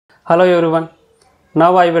Hello everyone.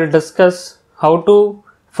 Now I will discuss how to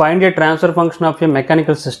find a transfer function of a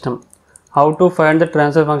mechanical system. How to find the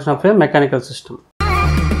transfer function of a mechanical system.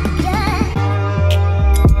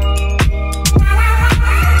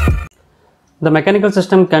 The mechanical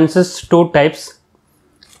system consists two types: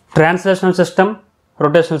 translational system,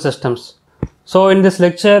 rotational systems. So in this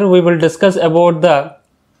lecture we will discuss about the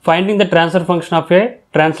finding the transfer function of a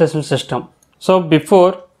translational system. So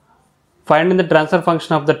before finding the transfer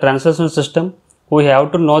function of the translational system, we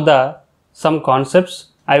have to know some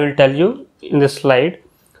concepts. I will tell you in this slide.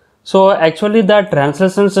 So actually the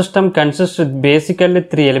translational system consists with basically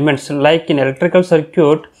three elements. Like in electrical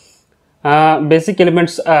circuit, basic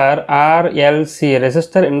elements are R, L, C,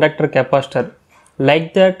 resistor, inductor, capacitor.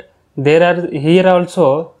 Like that, there are here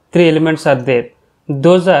also three elements are there.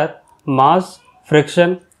 Those are mass,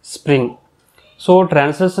 friction, spring. So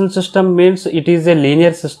translational system means it is a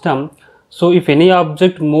linear system. So if any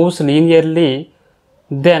object moves linearly,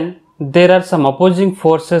 then there are some opposing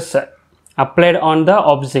forces applied on the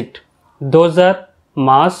object. Those are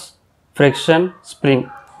mass, friction, spring.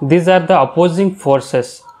 These are the opposing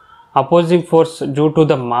forces. Opposing force due to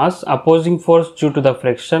the mass, opposing force due to the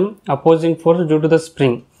friction, opposing force due to the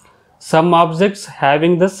spring. Some objects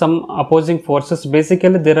having the some opposing forces.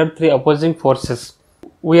 Basically there are three opposing forces.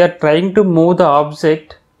 We are trying to move the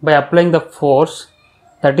object by applying the force,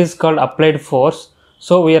 that is called applied force.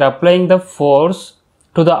 So we are applying the force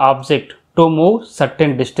to the object to move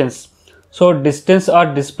certain distance. So distance or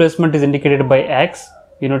displacement is indicated by x,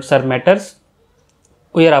 units are meters.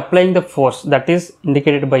 We are applying the force, that is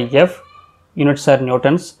indicated by F, units are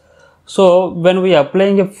newtons. So when we are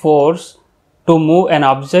applying a force to move an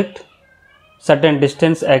object certain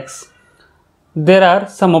distance x, there are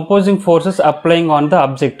some opposing forces applying on the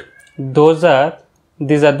object. These are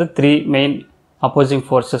the three main opposing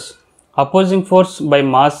forces. Opposing force by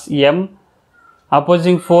mass M,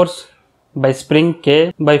 opposing force by spring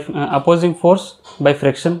K, by opposing force by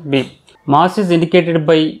friction B. Mass is indicated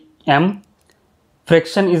by M,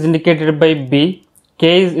 friction is indicated by B,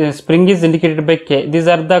 K is, spring is indicated by K. These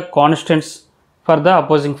are the constants for the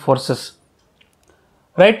opposing forces,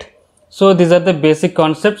 right? So these are the basic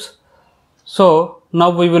concepts. So now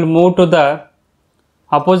we will move to the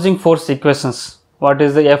opposing force equations. What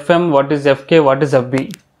is the Fm, what is Fk, what is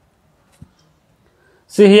Fb?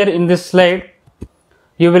 See here in this slide,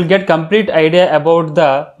 you will get complete idea about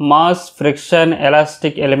the mass, friction,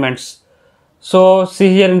 elastic elements. So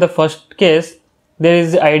see here in the first case, there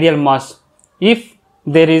is the ideal mass. If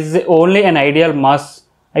there is only an ideal mass,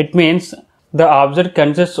 it means the object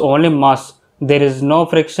consists only mass. There is no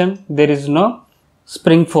friction, there is no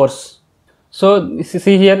spring force. So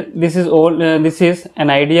see here, this is all. This is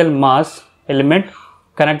an ideal mass element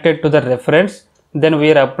connected to the reference. Then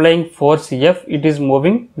we are applying force F. It is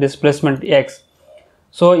moving displacement x.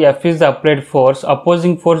 So F is the applied force.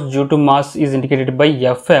 Opposing force due to mass is indicated by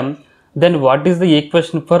Fm. Then what is the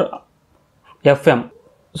equation for Fm?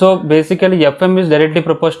 So basically Fm is directly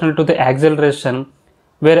proportional to the acceleration,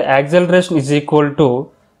 where acceleration is equal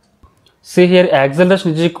to, see here,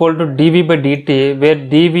 acceleration is equal to dv by dt, where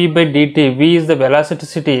dv by dt, v is the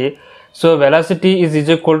velocity. So velocity is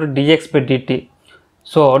equal to dx by dt.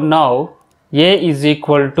 So now A is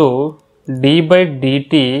equal to d by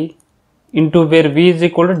dt into where v is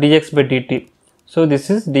equal to dx by dt. So this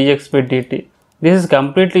is dx by dt. This is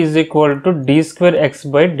completely is equal to d square x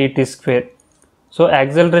by dt square. So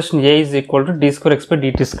acceleration A is equal to d square x by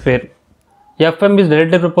dt square. Fm is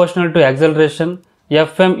directly proportional to acceleration.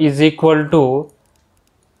 Fm is equal to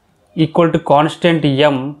constant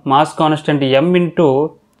m, mass constant m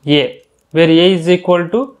into A, where A is equal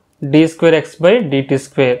to d square x by dt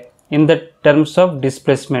square in the terms of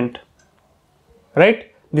displacement,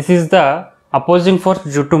 right? This is the opposing force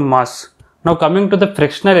due to mass. Now coming to the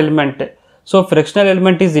frictional element. So frictional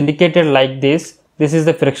element is indicated like this. This is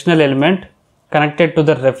the frictional element connected to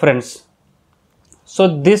the reference. So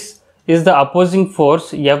this is the opposing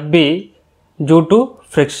force Fb due to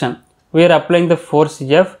friction. We are applying the force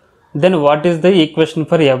F. Then what is the equation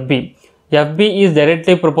for Fb? Fb is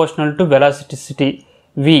directly proportional to velocity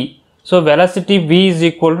v. So velocity v is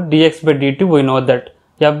equal to dx by dt. We know that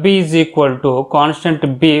Fb is equal to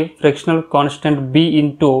constant b, frictional constant b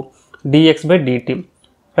into dx by dt,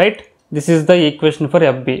 right? This is the equation for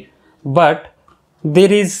Fb. But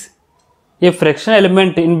there is a friction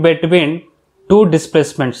element in between two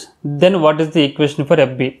displacements. Then what is the equation for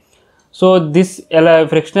Fb? So this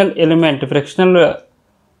frictional element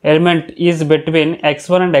is between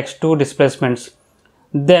x1 and x2 displacements.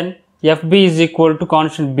 Then Fb is equal to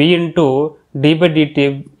constant b into d by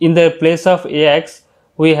dt. In the place of ax,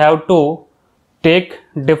 we have to take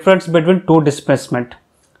difference between two displacement.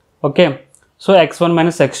 Okay, so x1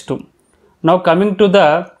 minus x2. Now coming to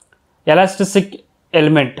the elastic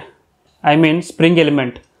element, I mean spring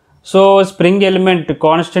element. So spring element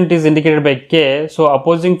constant is indicated by K. So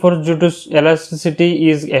opposing force due to elasticity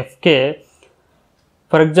is Fk.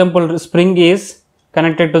 For example, spring is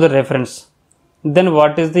connected to the reference. Then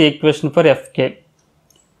what is the equation for Fk?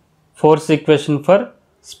 Force equation for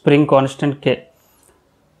spring constant K.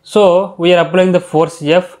 So we are applying the force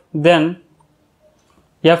F, then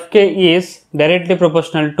Fk is directly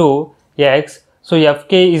proportional to x. So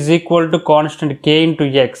Fk is equal to constant K into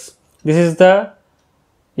x. This is the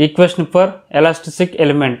equation for elastic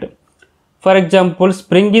element. For example,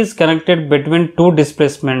 spring is connected between two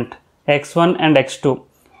displacement x1 and x2.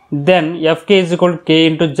 Then Fk is equal to K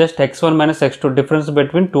into just x1 minus x2, difference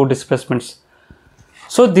between two displacements.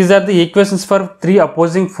 So these are the equations for three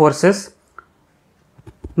opposing forces.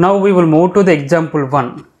 Now we will move to the example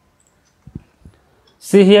 1.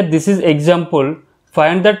 See here, this is example.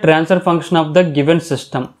 Find the transfer function of the given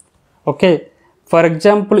system. Okay, for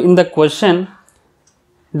example, in the question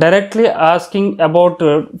directly asking about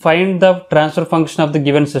find the transfer function of the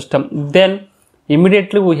given system, then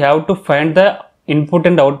immediately we have to find the input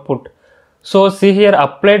and output. So see here,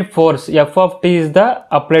 applied force F of t is the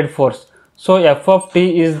applied force. So F of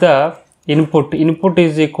t is the input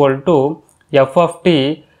is equal to F of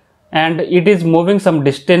t, and it is moving some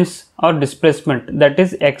distance or displacement, that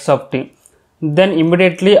is x of t. Then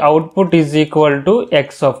immediately output is equal to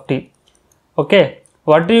x of t. Okay,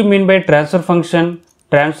 what do you mean by transfer function?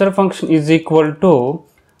 Transfer function is equal to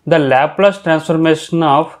the Laplace transformation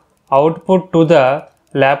of output to the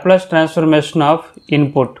Laplace transformation of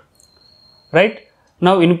input, right?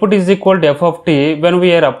 Now input is equal to f of t. When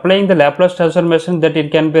we are applying the Laplace transformation, that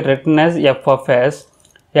it can be written as f of s.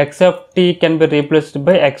 X of t can be replaced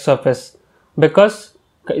by x of s, because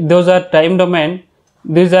those are time domain.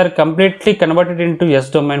 These are completely converted into s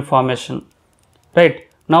domain formation, right?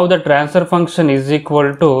 Now the transfer function is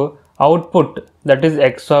equal to output, that is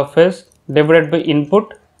x of s, divided by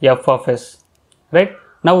input f of s, right?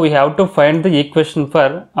 Now we have to find the equation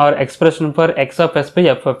for or expression for x of s by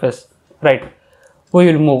f of s, right? We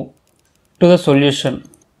will move to the solution.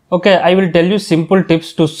 Okay, I will tell you simple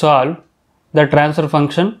tips to solve the transfer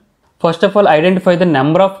function. First of all, identify the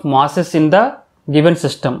number of masses in the given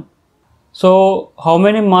system. So how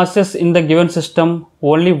many masses in the given system?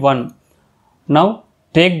 Only one. Now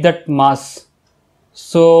take that mass.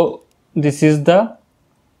 So this is the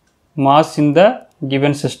mass in the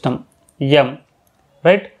given system, m,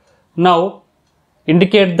 right? Now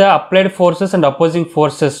indicate the applied forces and opposing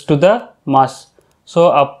forces to the mass.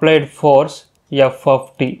 So applied force F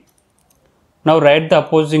of t. Now write the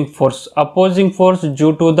opposing force. Opposing force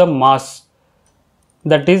due to the mass,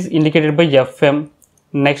 that is indicated by Fm.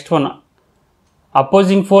 Next one,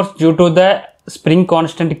 opposing force due to the spring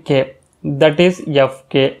constant K, that is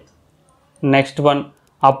Fk. Next one,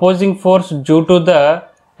 opposing force due to the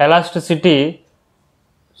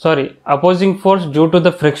opposing force due to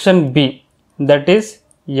the friction B, that is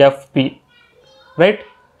Fp, right?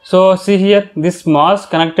 So see here, this mass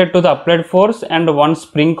connected to the applied force and one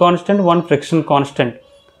spring constant, one friction constant.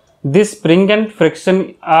 This spring and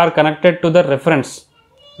friction are connected to the reference,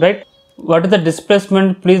 right? What is the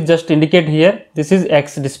displacement? Please just indicate here. This is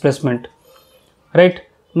x displacement, right?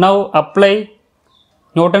 Now apply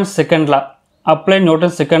Norton's second law. Apply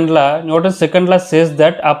Norton's second law. Norton's second law says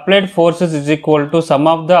that applied forces is equal to sum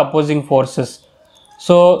of the opposing forces.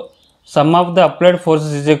 So sum of the applied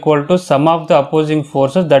forces is equal to sum of the opposing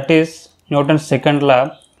forces, that is Newton's second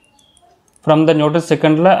law. From the Newton's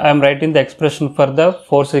second law, I am writing the expression for the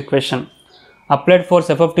force equation. Applied force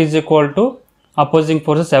F of t is equal to opposing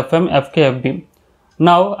forces Fm, Fk, Fb.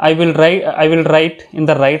 Now I will write in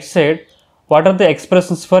the right side what are the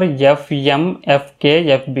expressions for Fm, Fk,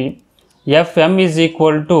 Fb. Fm is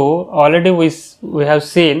equal to, already we have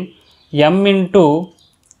seen, m into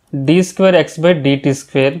d square x by dt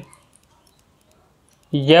square.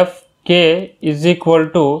 Fk is equal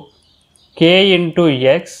to k into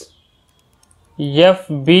x.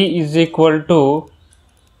 Fb is equal to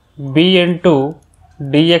b into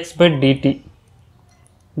dx by dt.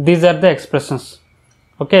 These are the expressions.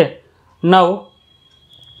 Okay, now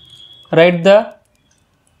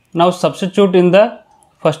substitute in the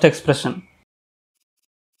first expression.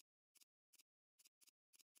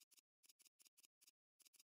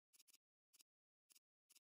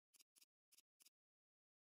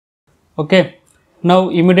 Okay, now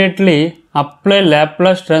immediately apply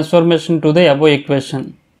Laplace transformation to the above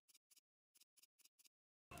equation.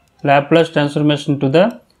 Laplace transformation to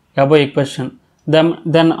the above equation.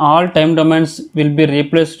 then all time domains will be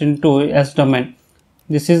replaced into S domain.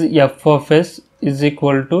 This is f of s is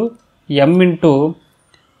equal to m into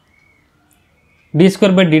d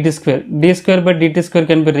square by dt square. D square by dt square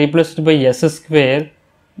can be replaced by s square,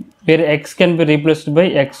 where x can be replaced by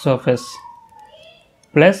x of s,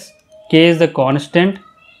 plus k is the constant,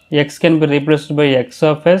 x can be replaced by x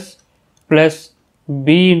of s, plus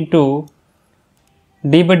b into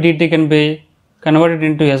d by dt can be converted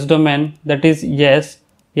into s domain, that is s,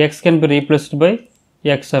 x can be replaced by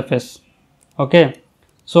x of s. Okay,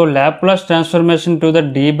 so Laplace transformation to the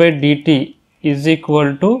d by dt is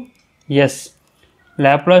equal to s.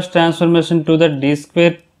 Laplace transformation to the d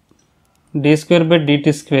square by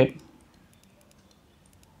dt square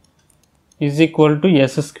is equal to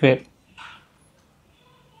s square.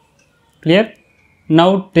 Clear?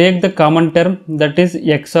 Now take the common term, that is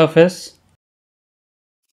x of s.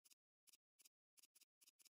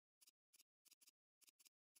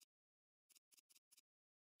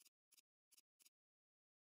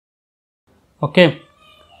 Okay,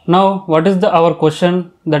 now what is our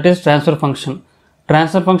question, that is transfer function.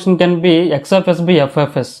 Transfer function can be x of s by f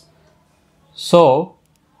of s. So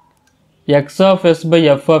x of s by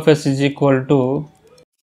f of s is equal to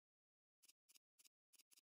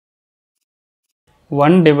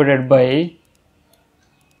 1 divided by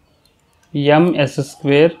m s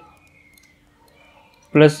square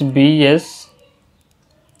plus bs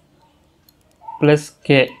plus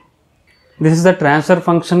k. This is the transfer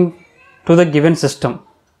function to the given system.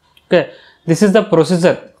 Okay, this is the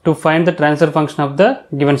procedure to find the transfer function of the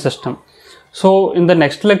given system. So in the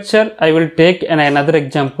next lecture I will take another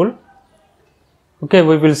example. Okay,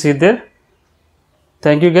 we will see there.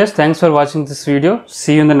 Thank you guys, thanks for watching this video.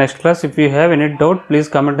 See you in the next class. If you have any doubt, please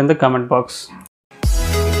comment in the comment box.